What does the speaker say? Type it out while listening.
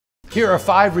Here are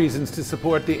 5 reasons to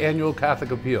support the annual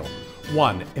Catholic Appeal.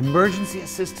 1. Emergency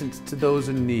assistance to those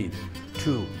in need.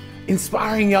 2.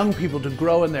 Inspiring young people to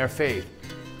grow in their faith.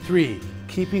 3.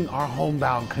 Keeping our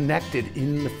homebound connected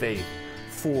in the faith.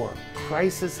 4.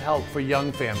 Crisis help for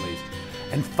young families.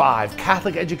 And 5.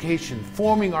 Catholic education,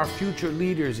 forming our future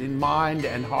leaders in mind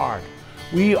and heart.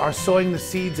 We are sowing the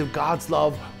seeds of God's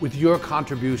love with your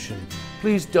contribution.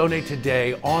 Please donate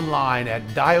today online at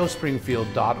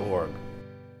diospringfield.org.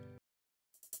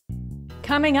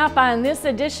 Coming up on this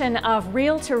edition of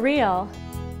Real to Real.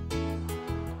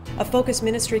 A Focus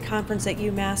Ministry Conference at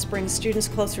UMass brings students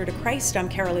closer to Christ. I'm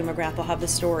Carolee McGrath. I'll have the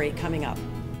story coming up.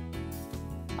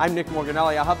 I'm Nick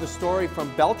Morganelli. I'll have the story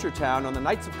from Belchertown on the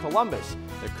Knights of Columbus.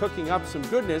 They're cooking up some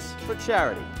goodness for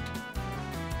charity.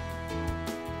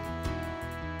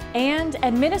 And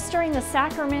administering the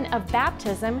sacrament of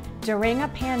baptism during a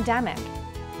pandemic.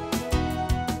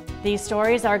 These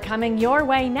stories are coming your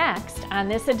way next on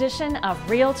this edition of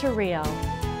Real to Real.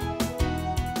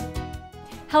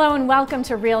 Hello and welcome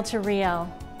to Real to Real.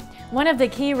 One of the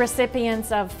key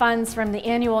recipients of funds from the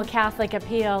annual Catholic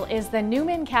Appeal is the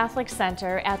Newman Catholic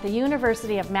Center at the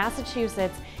University of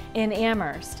Massachusetts in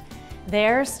Amherst.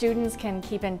 There, students can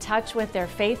keep in touch with their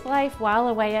faith life while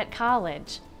away at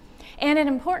college. And an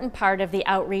important part of the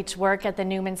outreach work at the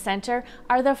Newman Center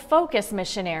are the Focus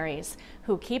missionaries,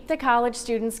 who keep the college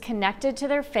students connected to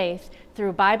their faith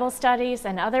through Bible studies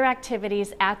and other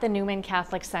activities at the Newman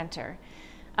Catholic Center.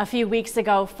 A few weeks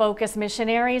ago, Focus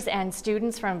missionaries and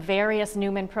students from various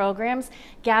Newman programs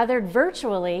gathered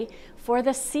virtually for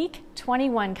the Seek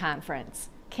 21 conference.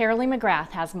 Carolee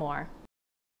McGrath has more.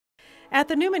 At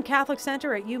the Newman Catholic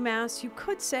Center at UMass, you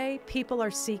could say people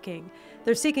are seeking.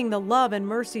 They're seeking the love and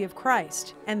mercy of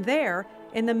Christ. And there,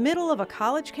 in the middle of a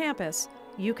college campus,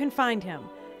 you can find him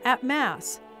at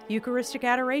Mass, Eucharistic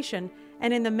Adoration,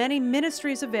 and in the many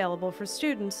ministries available for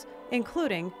students,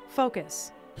 including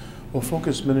Focus. Well,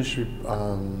 Focus Ministry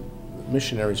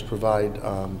missionaries provide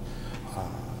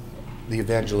the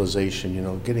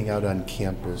evangelization, getting out on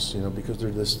campus, because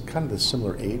they're this kind of the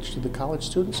similar age to the college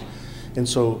students. And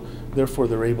so, therefore,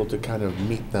 they're able to kind of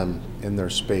meet them in their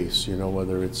space,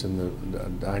 whether it's in the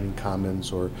dining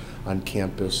commons or on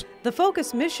campus. The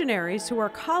Focus missionaries, who are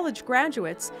college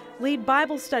graduates, lead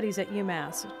Bible studies at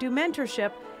UMass, do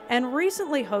mentorship, and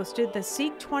recently hosted the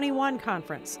Seek 21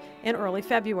 conference in early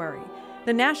February.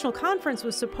 The national conference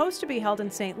was supposed to be held in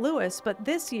St. Louis, but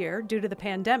this year, due to the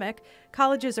pandemic,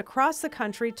 colleges across the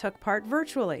country took part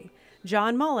virtually.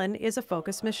 John Mullen is a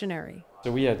Focus missionary.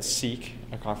 So we had Seek,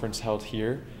 a conference held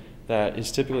here that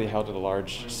is typically held at a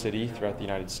large city throughout the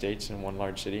United States, in one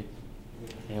large city.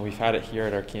 And we've had it here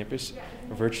at our campus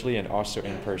virtually and also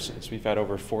in person. So we've had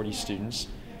over 40 students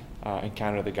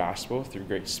encounter the gospel through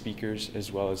great speakers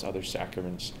as well as other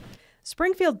sacraments.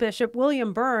 Springfield Bishop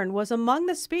William Byrne was among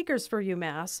the speakers for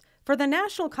UMass. For the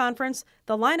national conference,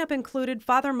 the lineup included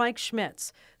Father Mike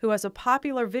Schmitz, who has a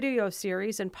popular video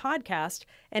series and podcast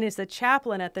and is the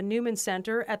chaplain at the Newman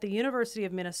Center at the University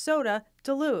of Minnesota,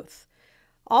 Duluth.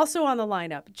 Also on the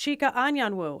lineup, Chika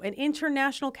Anyanwu, an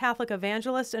international Catholic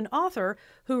evangelist and author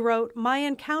who wrote My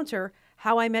Encounter,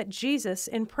 How I Met Jesus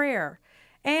in Prayer,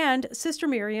 and Sister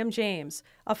Miriam James,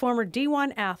 a former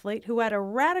D1 athlete who had a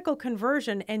radical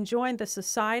conversion and joined the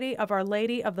Society of Our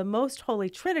Lady of the Most Holy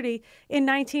Trinity in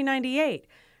 1998.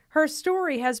 Her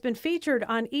story has been featured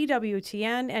on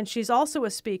EWTN, and she's also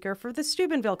a speaker for the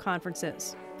Steubenville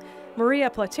conferences. Maria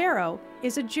Platero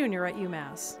is a junior at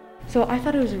UMass. So I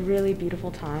thought it was a really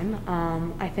beautiful time.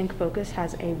 I think Focus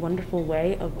has a wonderful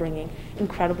way of bringing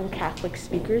incredible Catholic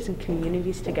speakers and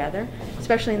communities together,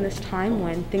 especially in this time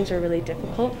when things are really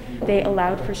difficult. They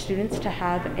allowed for students to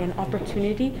have an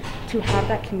opportunity to have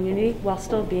that community while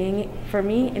still being, for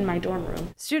me, in my dorm room.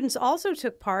 Students also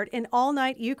took part in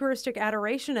all-night Eucharistic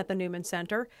Adoration at the Newman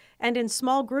Center and in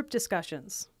small group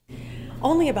discussions.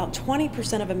 Only about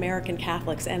 20% of American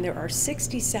Catholics, and there are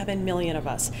 67 million of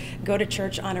us, go to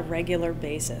church on a regular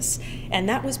basis. And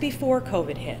that was before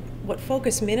COVID hit. What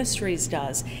Focus Ministries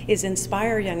does is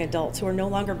inspire young adults who are no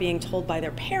longer being told by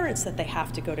their parents that they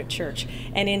have to go to church.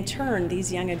 And in turn,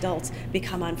 these young adults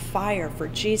become on fire for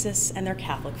Jesus and their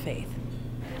Catholic faith.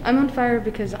 I'm on fire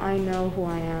because I know who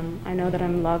I am. I know that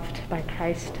I'm loved by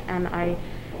Christ, and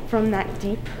from that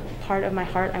deep part of my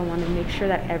heart, I want to make sure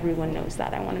that everyone knows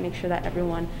that. I want to make sure that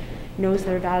everyone knows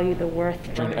their value, the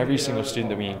worth. And every single student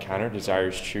that we encounter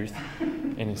desires truth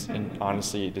and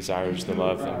honestly desires the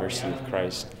love and mercy of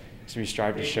Christ. So we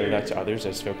strive to show that to others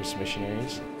as Focus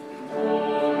missionaries.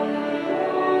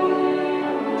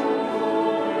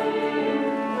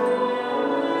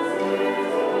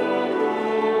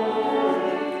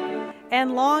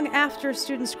 And long after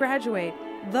students graduate,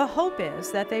 the hope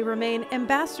is that they remain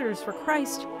ambassadors for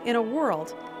Christ in a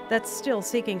world that's still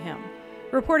seeking Him.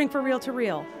 Reporting for Reel to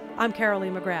Reel, I'm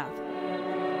Carolee McGrath.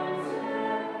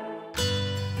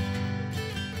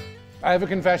 I have a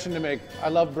confession to make. I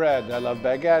love bread. I love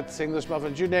baguettes, English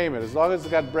muffins, you name it. As long as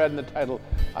it's got bread in the title,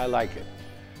 I like it.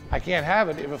 I can't have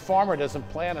it if a farmer doesn't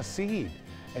plant a seed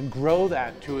and grow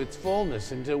that to its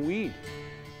fullness into wheat.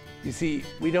 You see,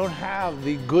 we don't have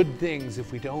the good things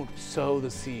if we don't sow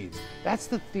the seeds. That's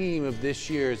the theme of this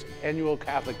year's annual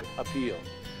Catholic Appeal,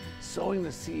 sowing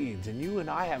the seeds. And you and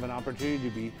I have an opportunity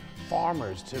to be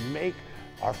farmers, to make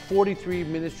our 43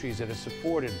 ministries that are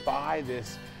supported by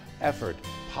this effort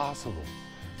possible.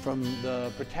 From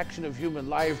the protection of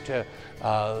human life to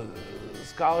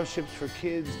scholarships for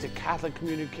kids to Catholic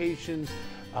communications,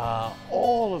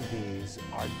 all of these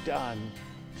are done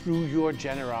through your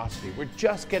generosity. We're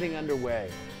just getting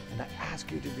underway, and I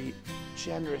ask you to be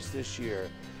generous this year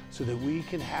so that we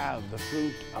can have the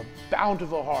fruit of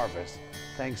bountiful harvest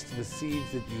thanks to the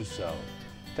seeds that you sow.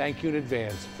 Thank you in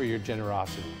advance for your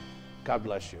generosity. God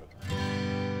bless you.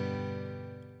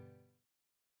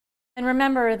 And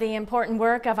remember, the important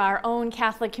work of our own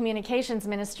Catholic Communications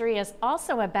Ministry is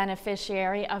also a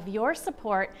beneficiary of your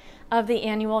support of the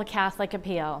annual Catholic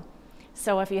Appeal.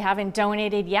 So if you haven't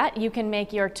donated yet, you can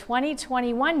make your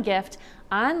 2021 gift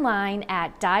online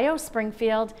at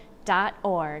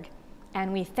diospringfield.org.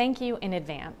 And we thank you in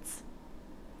advance.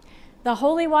 The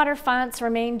holy water fonts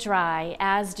remain dry,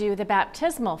 as do the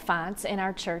baptismal fonts in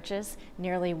our churches,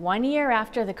 nearly 1 year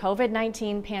after the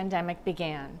COVID-19 pandemic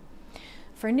began.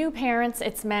 For new parents,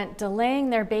 it's meant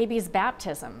delaying their baby's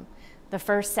baptism. The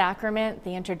first sacrament,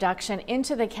 the introduction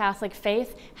into the Catholic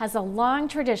faith, has a long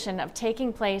tradition of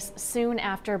taking place soon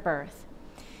after birth.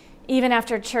 Even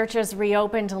after churches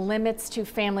reopened, limits to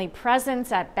family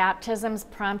presence at baptisms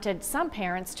prompted some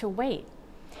parents to wait.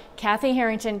 Kathy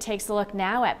Harrington takes a look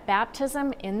now at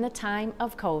baptism in the time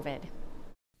of COVID.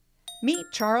 Meet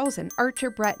Charles and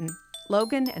Archer Breton,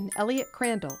 Logan and Elliot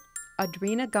Crandall,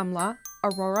 Adrina Gumlaw,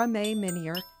 Aurora May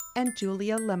Minier, and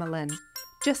Julia Lemelin,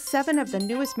 just 7 of the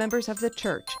newest members of the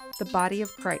church, the body of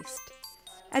Christ.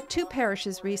 At 2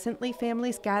 parishes recently,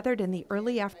 families gathered in the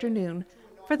early afternoon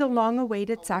for the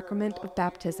long-awaited sacrament of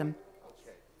baptism.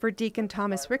 For Deacon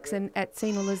Thomas Rickson at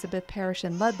St. Elizabeth Parish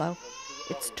in Ludlow,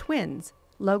 it's twins,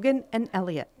 Logan and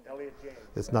Elliot.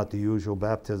 It's not the usual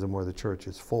baptism where the church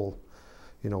is full,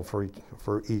 for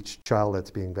each child that's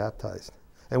being baptized.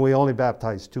 And we only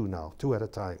baptize 2 now, 2 at a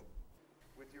time.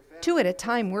 2 at a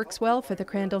time works well for the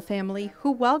Crandall family,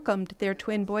 who welcomed their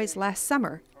twin boys last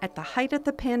summer at the height of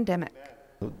the pandemic.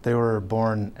 They were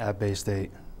born at Bay State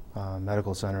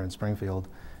Medical Center in Springfield,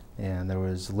 and there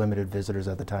was limited visitors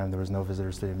at the time. There was no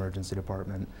visitors to the emergency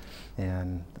department,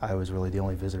 and I was really the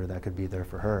only visitor that could be there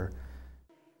for her.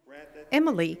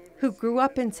 Emily, who grew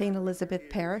up in St. Elizabeth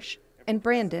Parish, and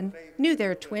Brandon knew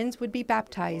their twins would be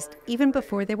baptized even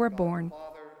before they were born.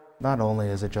 Not only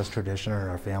is it just tradition in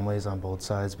our families on both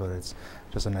sides, but it's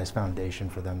just a nice foundation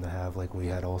for them to have like we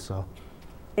had also.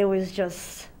 It was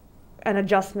just an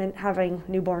adjustment having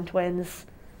newborn twins,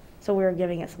 so we were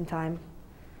giving it some time.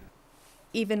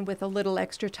 Even with a little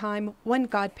extra time, one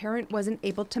godparent wasn't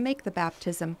able to make the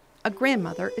baptism. A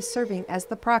grandmother is serving as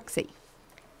the proxy.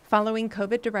 Following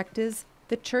COVID directives,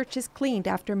 the church is cleaned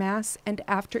after Mass and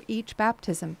after each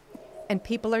baptism, and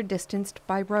people are distanced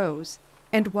by rows.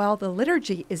 And while the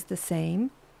liturgy is the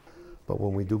same, but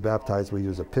when we do baptize, we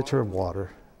use a pitcher of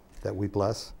water that we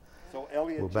bless.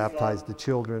 We'll baptize the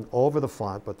children over the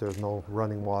font, but there's no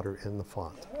running water in the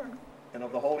font. And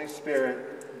of the Holy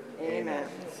Spirit. Amen.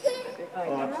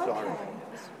 Oh, I'm sorry.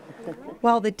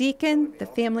 While the deacon, the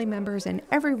family members, and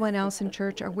everyone else in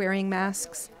church are wearing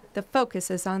masks, the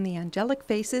focus is on the angelic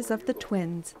faces of the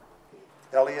twins.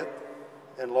 Elliot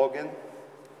and Logan,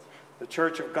 the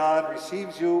Church of God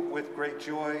receives you with great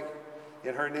joy.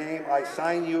 In her name, I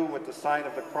sign you with the sign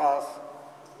of the cross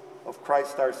of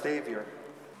Christ our Savior.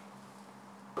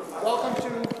 Welcome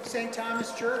to St.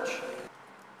 Thomas Church.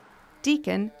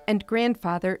 Deacon and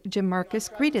grandfather Jim Marcus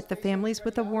greeted the families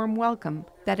with a warm welcome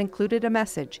that included a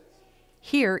message.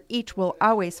 Here, each will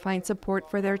always find support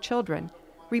for their children,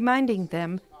 reminding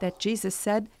them that Jesus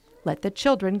said, "Let the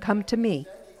children come to me."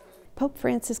 Pope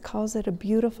Francis calls it a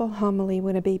beautiful homily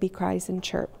when a baby cries in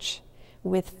church.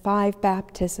 With 5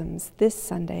 baptisms this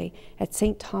Sunday at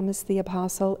St. Thomas the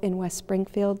Apostle in West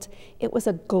Springfield, it was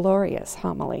a glorious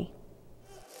homily.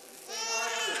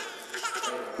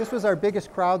 This was our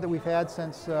biggest crowd that we've had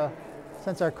since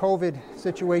our COVID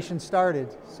situation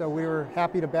started. So we were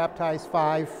happy to baptize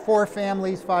 4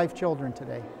 families, 5 children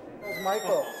today.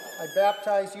 Michael, I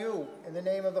baptize you in the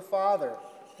name of the Father,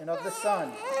 and of the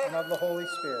Son, and of the Holy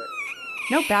Spirit.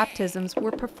 No baptisms were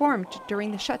performed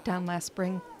during the shutdown last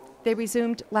spring. They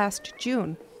resumed last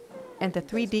June, and the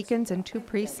 3 deacons and 2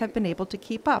 priests have been able to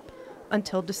keep up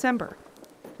until December.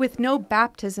 With no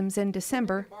baptisms in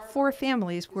December, 4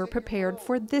 families were prepared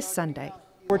for this Sunday.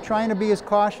 We're trying to be as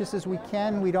cautious as we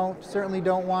can. We certainly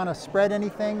don't want to spread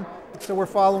anything, so we're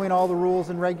following all the rules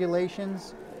and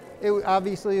regulations.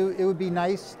 Obviously, it would be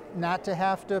nice not to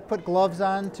have to put gloves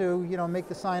on to, make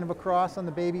the sign of a cross on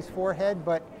the baby's forehead,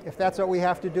 but if that's what we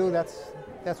have to do, that's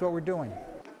what we're doing.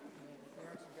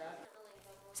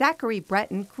 Zachary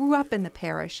Breton grew up in the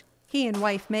parish. He and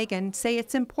wife Megan say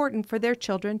it's important for their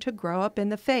children to grow up in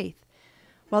the faith.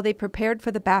 While they prepared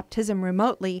for the baptism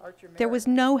remotely, there was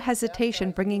no hesitation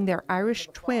bringing their Irish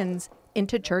twins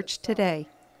into church today.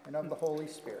 And of the Holy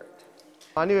Spirit.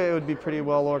 I knew it would be pretty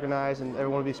well organized and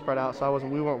everyone would be spread out, so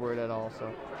we weren't worried at all.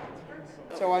 So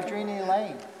Audrina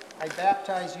Elaine, I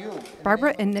baptize you.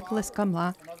 Barbara and Nicholas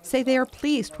Gumla say they are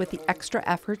pleased with the extra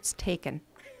efforts taken.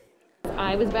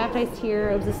 I was baptized here.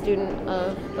 I was a student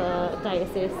of the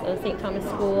Diocese of St. Thomas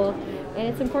School, and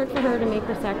it's important for her to make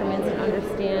her sacraments and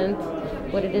understand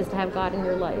what it is to have God in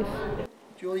your life.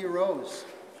 Julia Rose,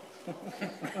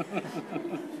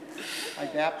 I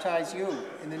baptize you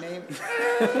in the name.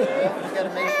 Well, you got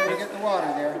to make sure you get the water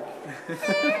there. We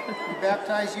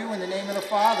baptize you in the name of the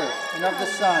Father and of the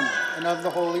Son and of the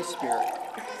Holy Spirit.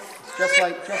 It's just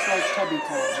like Tubby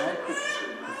Time, right?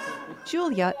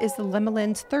 Julia is the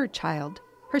Lemelin's 3rd child.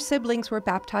 Her siblings were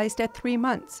baptized at 3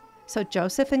 months, so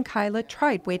Joseph and Kyla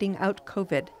tried waiting out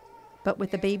COVID. But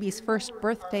with the baby's 1st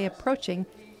birthday approaching,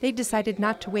 they decided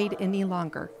not to wait any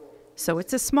longer. So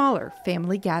it's a smaller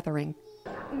family gathering.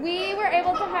 We were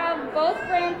able to have both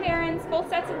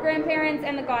sets of grandparents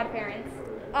and the godparents.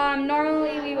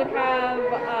 Normally we would have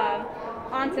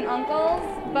aunts and uncles,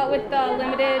 but with the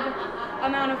limited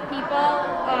amount of people,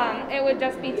 it would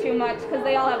just be too much because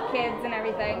they all have kids and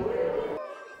everything.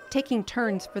 Taking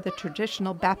turns for the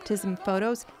traditional baptism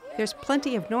photos, there's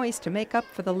plenty of noise to make up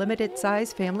for the limited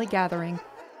size family gathering.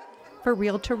 For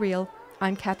Reel to Reel,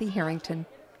 I'm Kathy Harrington.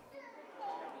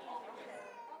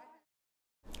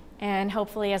 And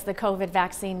hopefully as the COVID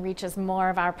vaccine reaches more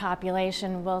of our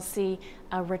population, we'll see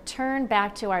a return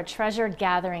back to our treasured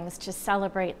gatherings to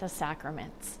celebrate the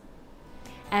sacraments.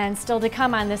 And still to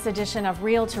come on this edition of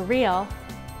Reel to Reel,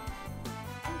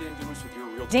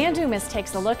 Dan Dumas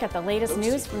takes a look at the latest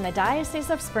news from the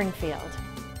Diocese of Springfield.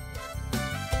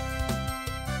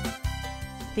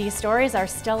 These stories are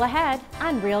still ahead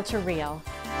on Reel to Reel.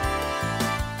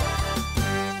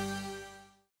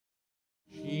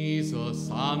 Jesus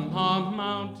on the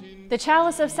mountain. The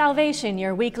Chalice of Salvation,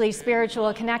 your weekly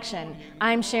spiritual connection.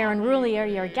 I'm Sharon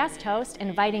Roulier, your guest host,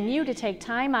 inviting you to take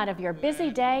time out of your busy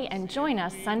day and join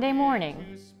us Sunday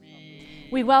morning.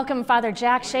 We welcome Father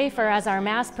Jack Schaefer as our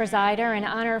Mass presider and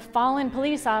honor fallen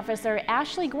police officer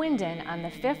Ashley Gwyndon on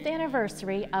the 5th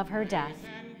anniversary of her death.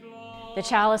 The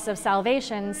Chalice of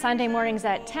Salvation, Sunday mornings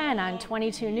at 10 on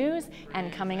 22 News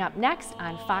and coming up next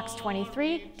on Fox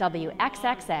 23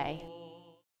 WXXA.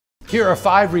 Here are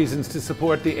 5 reasons to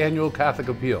support the annual Catholic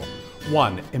Appeal.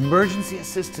 1. Emergency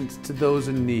assistance to those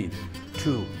in need.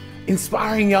 2.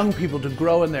 Inspiring young people to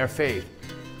grow in their faith.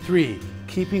 3.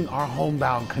 Keeping our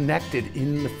homebound connected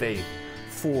in the faith.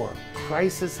 4.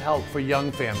 Crisis help for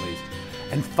young families.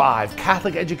 And 5.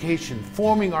 Catholic education,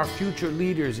 forming our future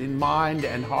leaders in mind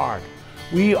and heart.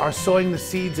 We are sowing the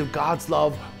seeds of God's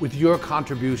love with your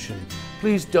contribution.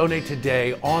 Please donate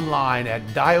today online at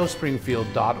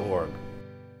diospringfield.org.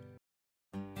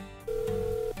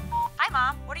 Hi,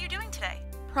 Mom. What are you doing today?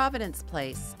 Providence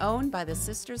Place, owned by the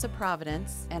Sisters of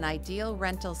Providence, an ideal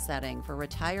rental setting for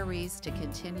retirees to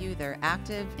continue their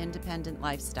active, independent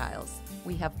lifestyles.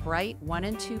 We have bright 1-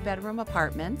 and 2-bedroom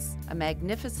apartments, a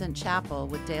magnificent chapel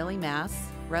with daily mass,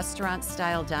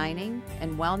 restaurant-style dining,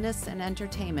 and wellness and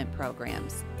entertainment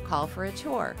programs. Call for a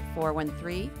tour,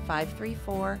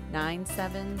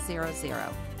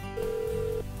 413-534-9700.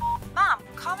 Mom,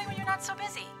 call me when you're not so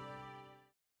busy.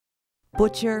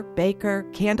 Butcher, baker,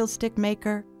 candlestick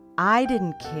maker. I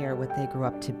didn't care what they grew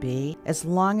up to be as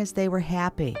long as they were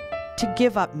happy. To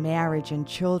give up marriage and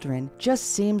children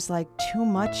just seems like too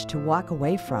much to walk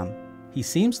away from. He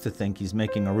seems to think he's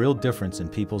making a real difference in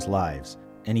people's lives,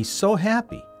 and he's so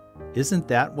happy. Isn't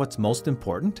that what's most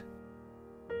important?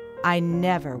 I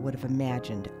never would have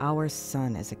imagined our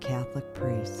son as a Catholic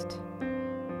priest.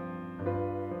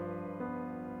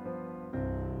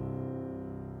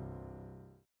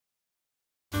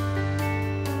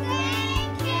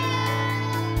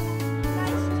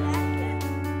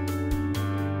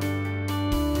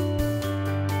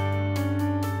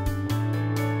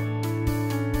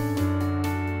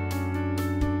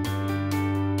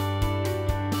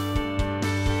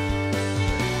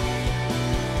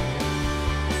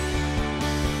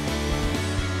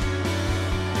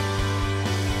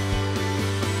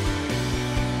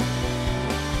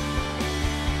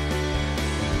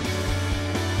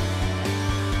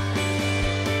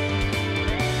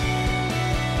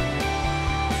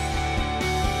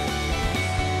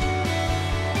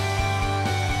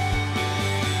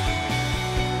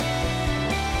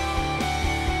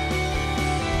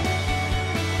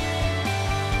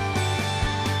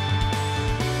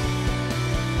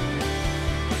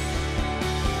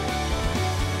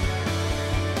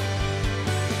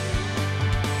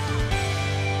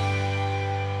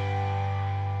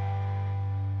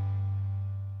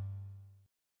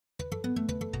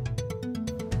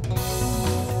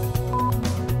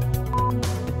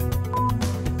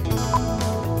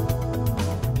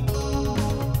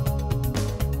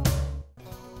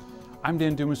 I'm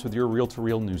Dan Dumas with your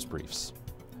Reel-to-Reel News Briefs.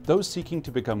 Those seeking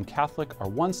to become Catholic are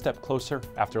one step closer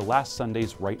after last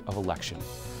Sunday's rite of election.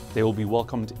 They will be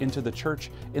welcomed into the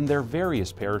church in their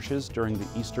various parishes during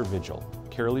the Easter Vigil.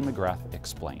 Carolee McGrath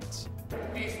explains.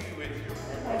 Peace be with you.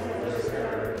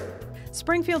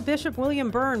 Springfield Bishop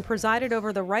William Byrne presided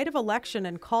over the rite of election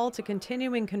and call to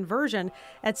continuing conversion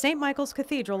at St. Michael's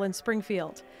Cathedral in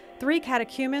Springfield. 3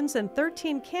 catechumens and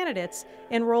 13 candidates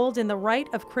enrolled in the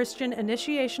Rite of Christian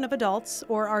Initiation of Adults,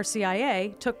 or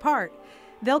RCIA, took part.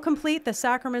 They'll complete the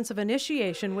sacraments of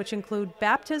initiation, which include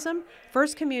baptism,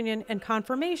 First Communion, and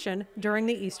confirmation during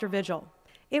the Easter Vigil.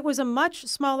 It was a much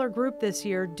smaller group this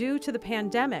year due to the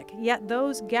pandemic, yet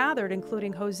those gathered,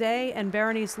 including Jose and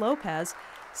Berenice Lopez,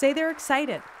 say they're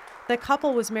excited. The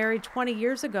couple was married 20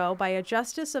 years ago by a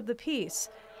justice of the peace.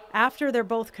 After they're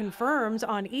both confirmed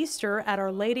on Easter at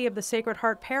Our Lady of the Sacred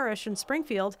Heart Parish in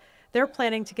Springfield, they're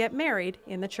planning to get married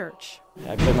in the church.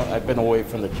 I've been away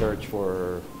from the church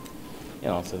for,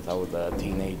 since I was a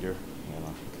teenager.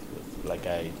 Like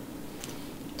I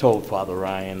told Father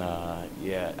Ryan,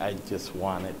 I just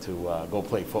wanted to go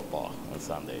play football on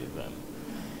Sundays.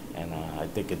 And I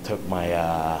think it took my,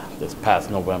 this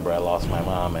past November, I lost my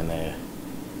mom, and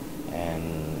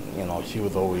she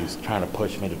was always trying to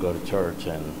push me to go to church,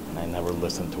 and I never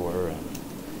listened to her,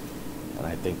 and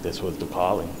I think this was the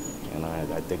calling, and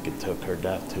I think it took her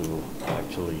death to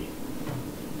actually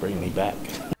bring me back.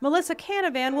 Melissa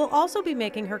Canavan will also be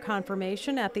making her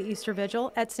confirmation at the Easter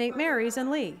Vigil at St. Mary's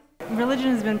in Lee. Religion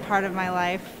has been part of my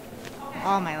life,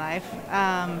 all my life,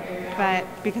 but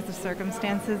because of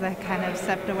circumstances I kind of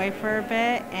stepped away for a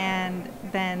bit, and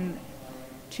then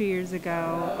 2 years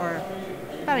ago, or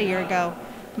about a year ago,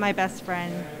 my best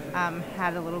friend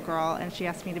had a little girl and she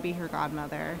asked me to be her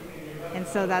godmother, and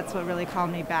so that's what really called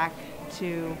me back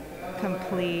to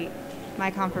complete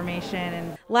my confirmation.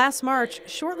 And last March,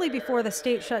 shortly before the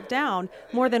state shut down,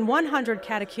 more than 100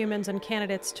 catechumens and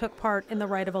candidates took part in the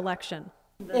rite of election.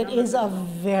 It is a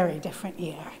very different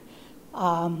year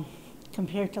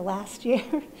compared to last year.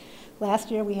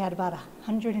 Last year we had about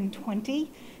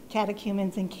 120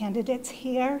 catechumens and candidates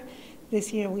here.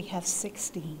 This year we have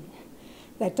 16.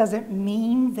 That doesn't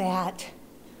mean that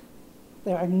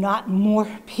there are not more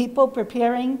people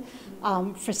preparing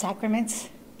for sacraments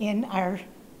in our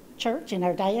church, in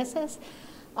our diocese.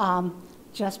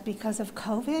 Just because of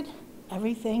COVID,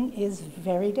 everything is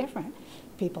very different.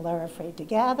 People are afraid to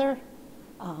gather.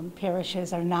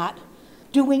 Parishes are not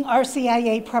doing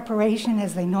RCIA preparation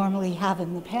as they normally have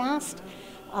in the past.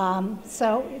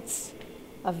 So it's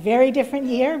a very different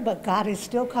year, but God is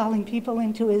still calling people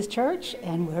into His church,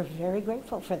 and we're very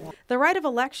grateful for that. The rite of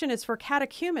election is for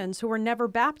catechumens who were never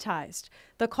baptized.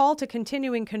 The call to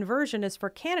continuing conversion is for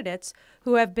candidates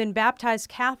who have been baptized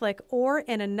Catholic or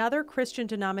in another Christian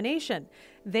denomination.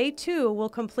 They too will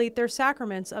complete their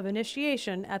sacraments of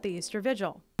initiation at the Easter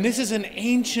Vigil. This is an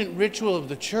ancient ritual of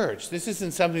the church. This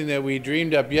isn't something that we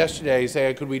dreamed up yesterday,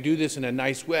 saying, could we do this in a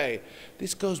nice way?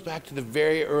 This goes back to the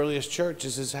very earliest church.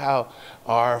 This is how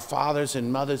our fathers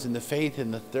and mothers in the faith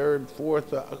in the third,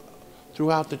 fourth,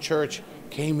 throughout the church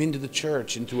came into the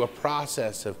church, into a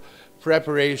process of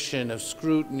preparation, of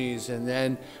scrutinies, and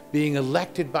then being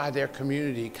elected by their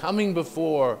community, coming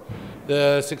before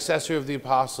the successor of the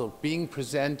apostle, being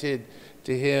presented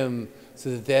to him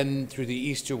so that then through the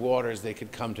Easter waters they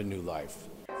could come to new life.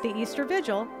 The Easter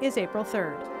Vigil is April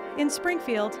 3rd. In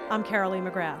Springfield, I'm Carolee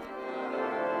McGrath.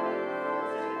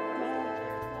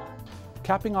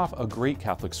 Capping off a great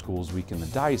Catholic Schools Week in the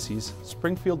diocese,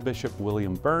 Springfield Bishop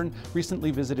William Byrne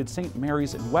recently visited St.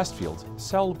 Mary's in Westfield,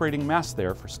 celebrating Mass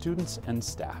there for students and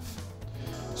staff.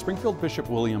 Springfield Bishop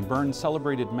William Byrne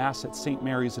celebrated Mass at St.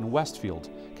 Mary's in Westfield,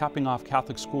 capping off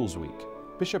Catholic Schools Week.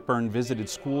 Bishop Byrne visited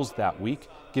schools that week,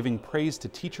 giving praise to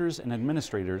teachers and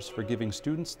administrators for giving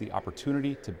students the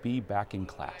opportunity to be back in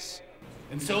class.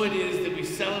 And so it is that we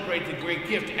celebrate the great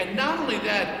gift. And not only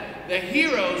that, the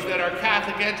heroes that are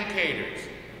Catholic educators,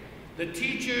 the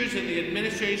teachers and the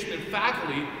administration and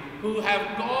faculty who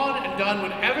have gone and done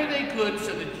whatever they could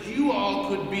so that you all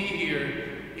could be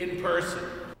here in person.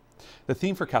 The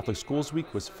theme for Catholic Schools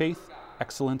Week was Faith,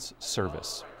 Excellence,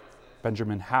 Service.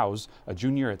 Benjamin Howes, a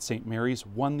junior at St. Mary's,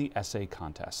 won the essay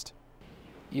contest.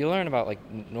 You learn about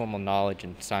normal knowledge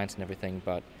and science and everything,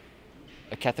 but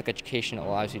a Catholic education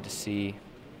allows you to see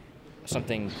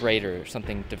something greater,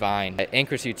 something divine. It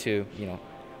anchors you to,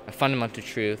 a fundamental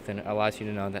truth, and allows you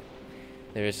to know that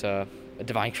there's a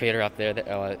divine creator out there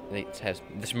that has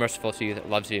this merciful to you, that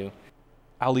loves you.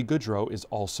 Ali Goodrow is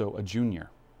also a junior.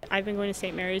 I've been going to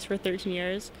St. Mary's for 13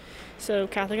 years, so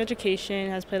Catholic education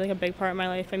has played like a big part in my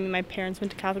life. I mean, my parents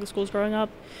went to Catholic schools growing up,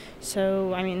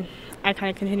 so I mean, I kind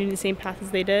of continued the same path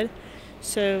as they did.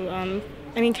 So,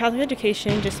 I mean, Catholic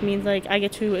education just means like I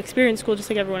get to experience school just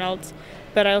like everyone else,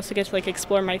 but I also get to like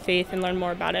explore my faith and learn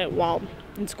more about it while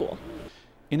in school.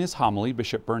 In his homily,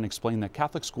 Bishop Byrne explained that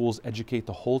Catholic schools educate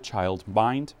the whole child,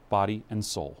 mind, body, and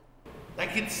soul.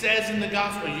 Like it says in the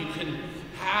gospel, you can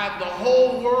have the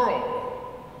whole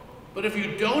world, but if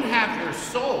you don't have your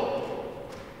soul,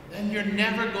 then you're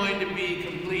never going to be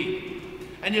complete.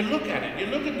 And you look at it, you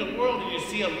look at the world and you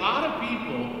see a lot of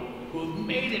people who have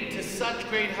made it to such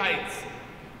great heights,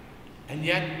 and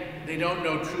yet they don't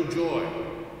know true joy.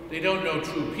 They don't know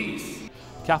true peace.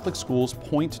 Catholic schools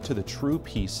point to the true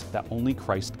peace that only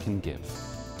Christ can give.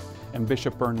 And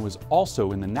Bishop Byrne was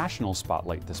also in the national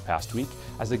spotlight this past week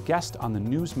as a guest on the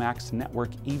Newsmax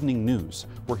Network Evening News,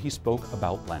 where he spoke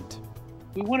about Lent.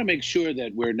 We want to make sure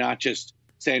that we're not just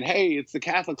saying, hey, it's the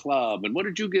Catholic Club, and what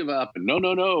did you give up? And no,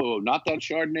 not that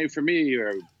Chardonnay for me,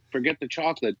 or forget the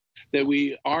chocolate, that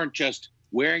we aren't just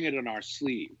wearing it on our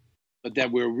sleeve, but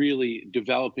that we're really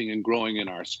developing and growing in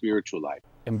our spiritual life.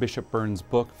 And Bishop Byrne's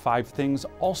book, 5 Things,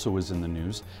 also is in the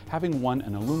news, having won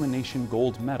an Illumination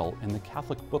Gold Medal in the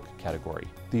Catholic Book category.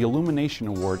 The Illumination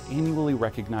Award annually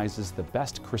recognizes the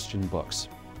best Christian books.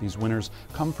 These winners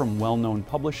come from well-known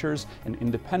publishers and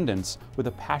independents with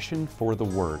a passion for the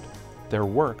Word. Their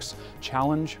works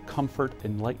challenge, comfort,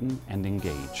 enlighten, and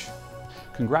engage.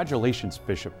 Congratulations,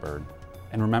 Bishop Byrne.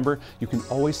 And remember, you can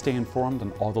always stay informed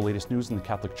on all the latest news in the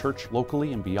Catholic Church,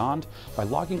 locally and beyond, by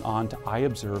logging on to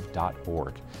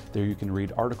iobserve.org. There you can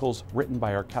read articles written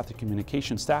by our Catholic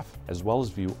communication staff, as well as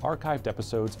view archived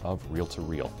episodes of Real to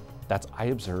Real. That's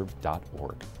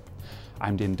iobserve.org.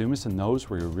 I'm Dan Dumas, and those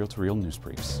were your Real to Real news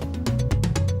briefs.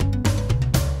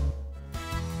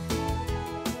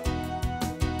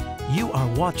 You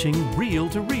are watching Real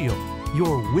to Real,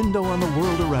 your window on the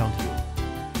world around you.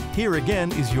 Here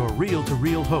again is your Real to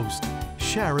Real host,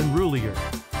 Sharon Rulier.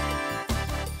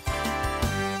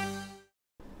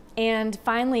 And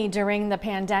finally, during the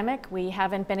pandemic, we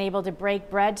haven't been able to break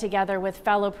bread together with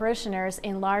fellow parishioners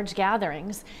in large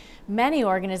gatherings. Many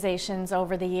organizations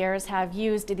over the years have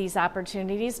used these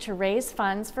opportunities to raise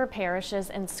funds for parishes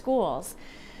and schools.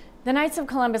 The Knights of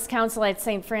Columbus Council at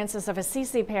St. Francis of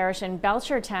Assisi Parish in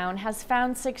Belchertown has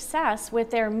found success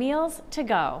with their Meals to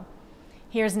Go.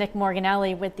 Here's Nick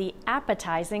Morganelli with the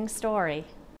appetizing story.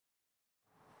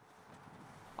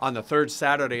 On the third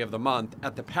Saturday of the month,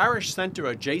 at the parish center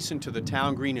adjacent to the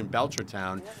town green in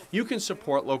Belchertown, you can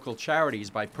support local charities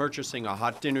by purchasing a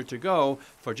hot dinner to go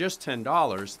for just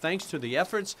 $10, thanks to the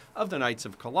efforts of the Knights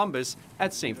of Columbus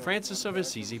at St. Francis of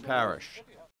Assisi Parish.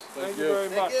 Thank you very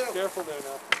much. Careful there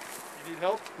now. You need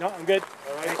help? No, I'm good.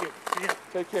 All right. Thank you.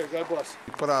 Take care. God bless.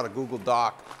 We put out a Google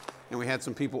Doc, and we had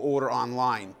some people order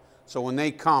online. So when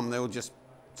they come, they will just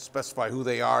specify who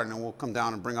they are, and then we'll come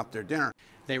down and bring up their dinner.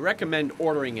 They recommend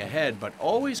ordering ahead, but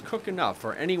always cook enough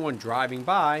for anyone driving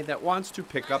by that wants to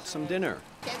pick up some dinner.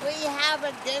 Can we have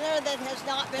a dinner that has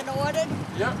not been ordered?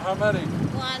 Yeah, how many?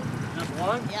 One. Just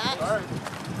one? Yes. All right.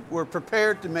 We're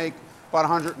prepared to make about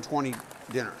 120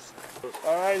 dinners.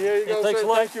 All right, here you go, thanks sir. a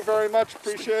lot. Thank you very much.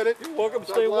 Appreciate it. You're welcome.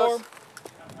 Stay warm.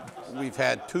 We've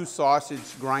had 2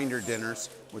 sausage grinder dinners,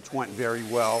 which went very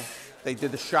well. They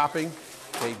did the shopping.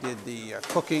 They did the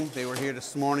cooking. They were here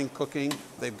this morning cooking.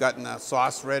 They've gotten the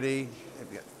sauce ready.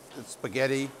 They've got the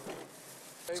spaghetti.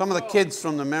 Some of the kids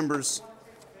from the members'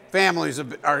 families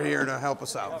are here to help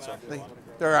us out. So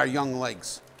they're our young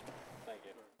legs.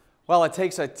 Well, it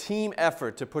takes a team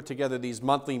effort to put together these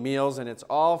monthly meals, and it's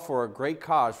all for a great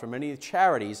cause for many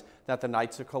charities that the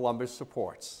Knights of Columbus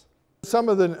supports. Some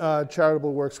of the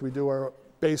charitable works we do are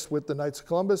based with the Knights of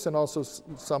Columbus and also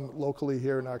some locally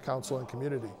here in our council and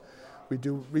community. We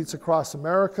do Wreaths Across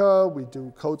America, we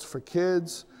do Coats for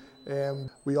Kids, and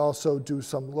we also do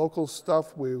some local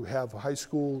stuff. We have high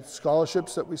school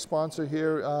scholarships that we sponsor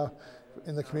here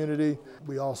in the community.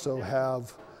 We also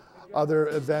have other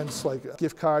events like a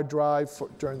gift card drive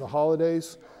during the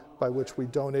holidays, by which we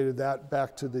donated that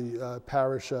back to the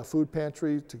parish food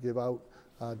pantry to give out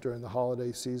during the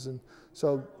holiday season.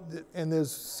 So, and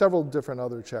there's several different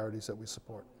other charities that we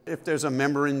support. If there's a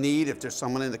member in need, if there's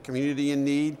someone in the community in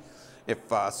need, if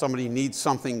somebody needs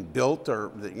something built, or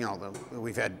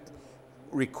we've had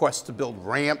requests to build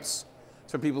ramps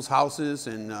for people's houses,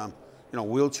 and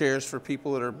wheelchairs for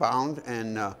people that are bound,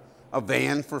 and a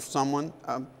van for someone.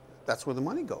 That's where the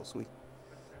money goes.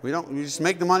 We just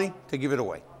make the money to give it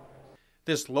away.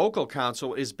 This local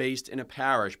council is based in a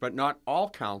parish, but not all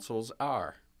councils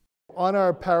are. On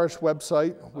our parish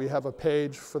website, we have a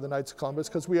page for the Knights of Columbus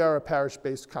because we are a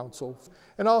parish-based council,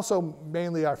 and also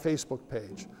mainly our Facebook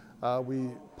page. We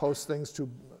post things to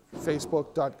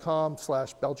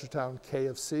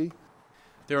facebook.com/BelchertownKFC.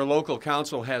 Their local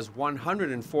council has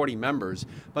 140 members,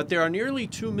 but there are nearly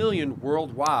 2 million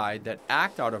worldwide that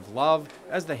act out of love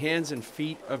as the hands and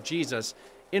feet of Jesus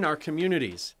in our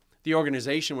communities. The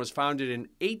organization was founded in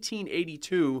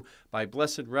 1882 by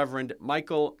Blessed Reverend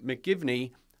Michael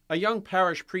McGivney, a young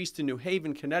parish priest in New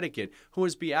Haven, Connecticut, who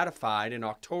was beatified in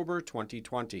October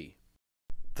 2020.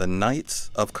 The Knights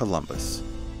of Columbus,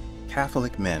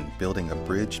 Catholic men building a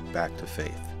bridge back to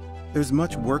faith. There's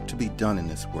much work to be done in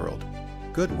this world.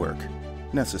 Good work,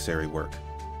 necessary work.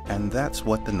 And that's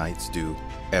what the Knights do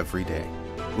every day.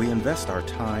 We invest our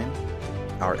time,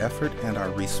 our effort, and our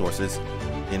resources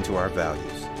into our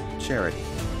values: charity,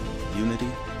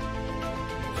 unity,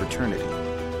 fraternity,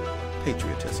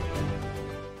 patriotism.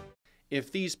 If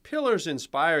these pillars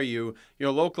inspire you,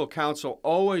 your local council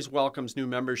always welcomes new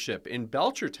membership. In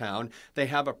Belchertown, they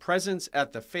have a presence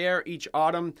at the fair each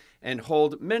autumn and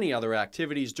hold many other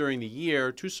activities during the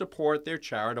year to support their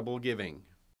charitable giving.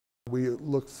 We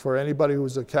look for anybody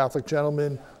who's a Catholic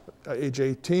gentleman, age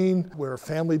 18. We're a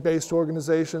family-based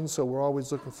organization, so we're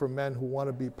always looking for men who want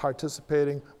to be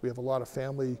participating. We have a lot of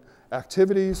family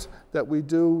activities that we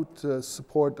do to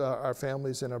support our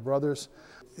families and our brothers.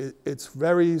 It's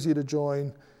very easy to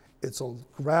join. It's a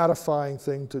gratifying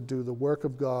thing to do the work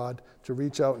of God, to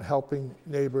reach out and helping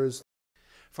neighbors.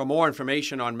 For more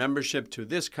information on membership to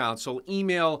this council,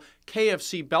 email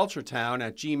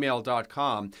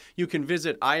kfcbelchertown@gmail.com. You can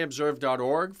visit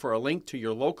iobserve.org for a link to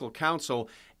your local council.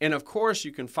 And of course,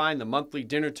 you can find the monthly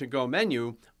Dinner to Go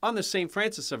menu on the St.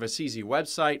 Francis of Assisi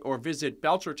website or visit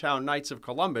Belchertown Knights of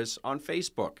Columbus on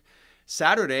Facebook.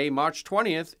 Saturday, March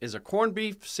 20th, is a corned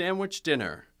beef sandwich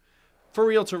dinner. For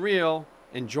Real to Real,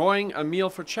 enjoying a meal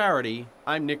for charity,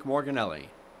 I'm Nick Morganelli.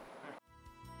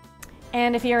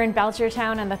 And if you're in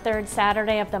Belchertown on the third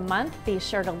Saturday of the month, be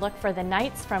sure to look for the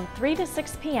Knights from 3 to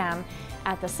 6 p.m.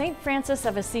 at the St. Francis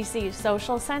of Assisi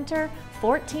Social Center,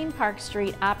 14 Park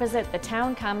Street, opposite the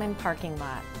Town Common parking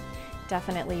lot.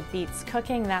 Definitely beats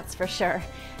cooking, that's for sure.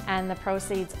 And the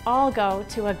proceeds all go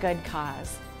to a good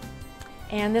cause.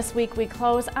 And this week we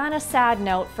close on a sad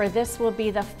note, for this will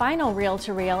be the final Reel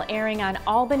to Reel airing on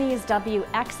Albany's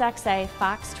WXXA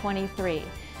Fox 23.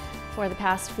 For the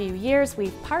past few years,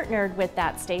 we've partnered with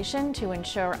that station to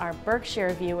ensure our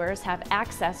Berkshire viewers have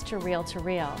access to Reel to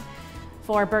Reel.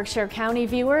 For Berkshire County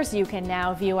viewers, you can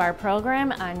now view our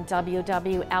program on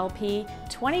WWLP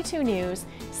 22 News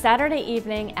Saturday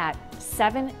evening at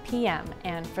 7 p.m.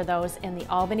 And for those in the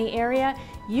Albany area,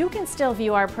 you can still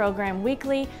view our program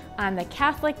weekly on the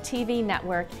Catholic TV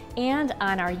network and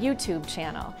on our YouTube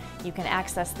channel. You can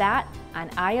access that on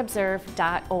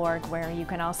iobserve.org, where you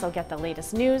can also get the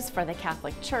latest news for the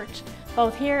Catholic Church,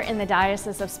 both here in the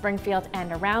Diocese of Springfield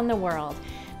and around the world.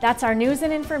 That's our news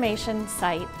and information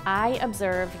site,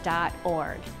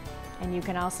 iobserve.org. And you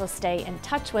can also stay in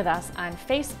touch with us on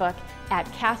Facebook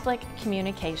at Catholic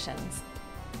Communications.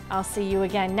 I'll see you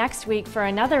again next week for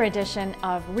another edition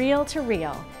of Reel to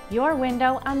Real, your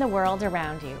window on the world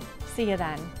around you. See you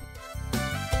then.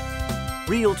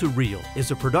 Reel to Real is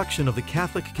a production of the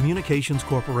Catholic Communications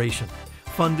Corporation,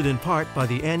 funded in part by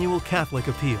the annual Catholic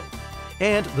Appeal,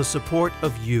 and the support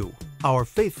of you, our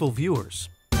faithful viewers.